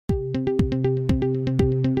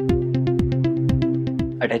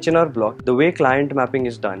At H&R Block, the way client mapping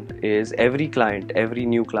is done is every client, every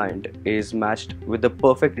new client is matched with the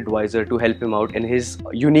perfect advisor to help him out in his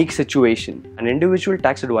unique situation. An individual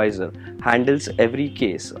tax advisor handles every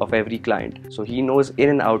case of every client. So he knows in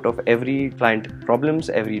and out of every client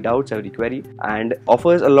problems, every doubts, every query, and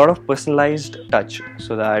offers a lot of personalized touch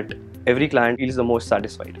so that every client feels the most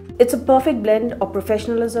satisfied. It's a perfect blend of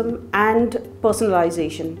professionalism and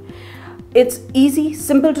personalization. It's easy,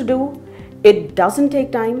 simple to do. It doesn't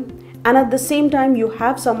take time, and at the same time you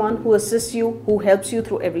have someone who assists you, who helps you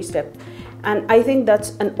through every step. And I think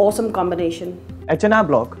that's an awesome combination. H&R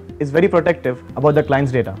Block is very protective about the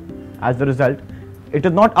client's data. As a result, it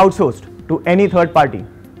is not outsourced to any third party.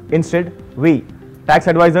 Instead, we, tax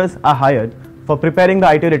advisors, are hired for preparing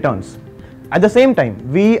the IT returns. At the same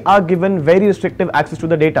time, we are given very restrictive access to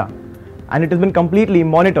the data, and it has been completely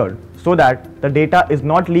monitored so that the data is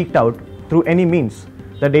not leaked out through any means.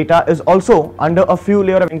 The data is also under a few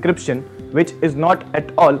layers of encryption, which is not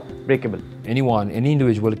at all breakable. Anyone, any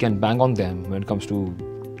individual can bang on them when it comes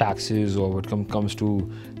to taxes or when it comes to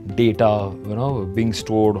data, being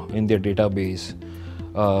stored in their database.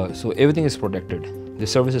 So everything is protected. The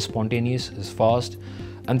service is spontaneous, is fast,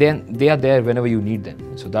 and then they are there whenever you need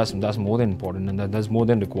them. So that's more than important, and that's more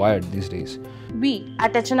than required these days. We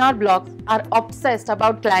at H&R Block are obsessed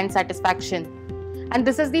about client satisfaction. And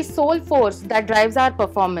this is the sole force that drives our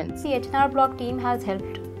performance. The H&R Block team has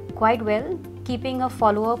helped quite well, keeping a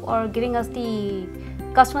follow-up or giving us the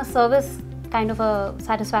customer service kind of a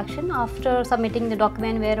satisfaction after submitting the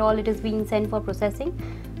document where all it is being sent for processing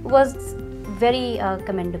was very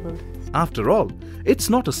commendable. After all, it's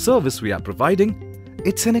not a service we are providing,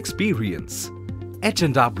 it's an experience.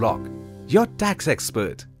 H&R Block, your tax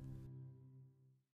expert.